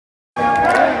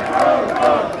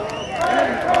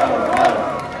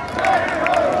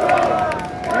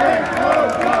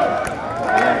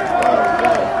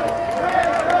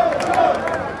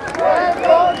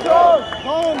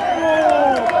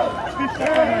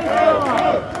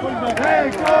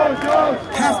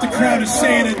Half the crowd is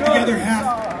saying it, the other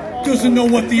half doesn't know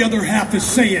what the other half is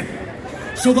saying.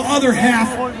 So the other half,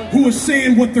 who is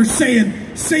saying what they're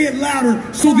saying, say it louder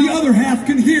so the other half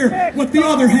can hear what the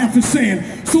other half is saying.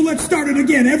 So let's start it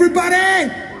again.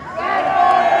 Everybody!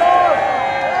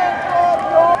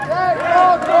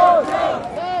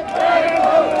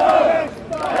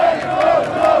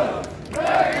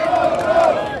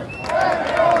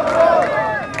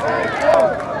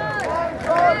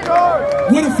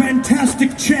 What a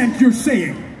fantastic chant you're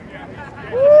saying.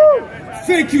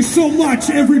 Thank you so much,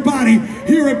 everybody,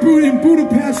 here in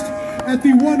Budapest at the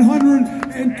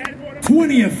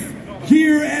 120th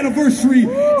year anniversary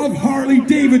of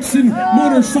Harley-Davidson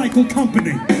Motorcycle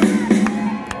Company.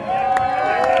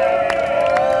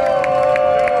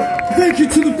 Thank you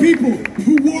to the people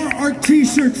who wore our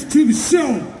t-shirts to the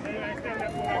show.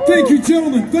 Thank you,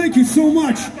 gentlemen. Thank you so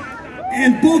much.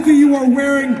 And both of you are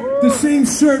wearing the same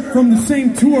shirt from the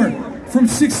same tour from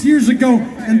 6 years ago,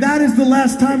 and that is the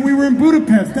last time we were in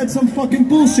Budapest. That's some fucking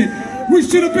bullshit. We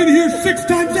should have been here 6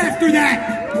 times after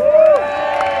that.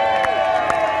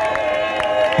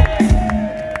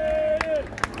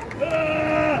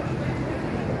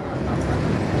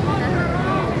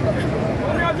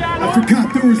 I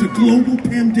forgot there was a global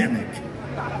pandemic.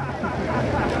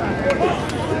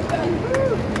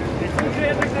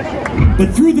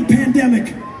 But through the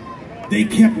pandemic, they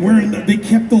kept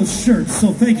those shirts.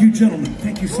 So thank you, gentlemen.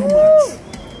 Thank you so much.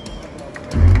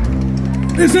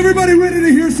 Is everybody ready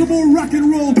to hear some more rock and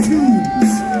roll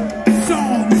tunes,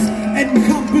 songs, and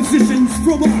compositions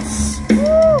from us?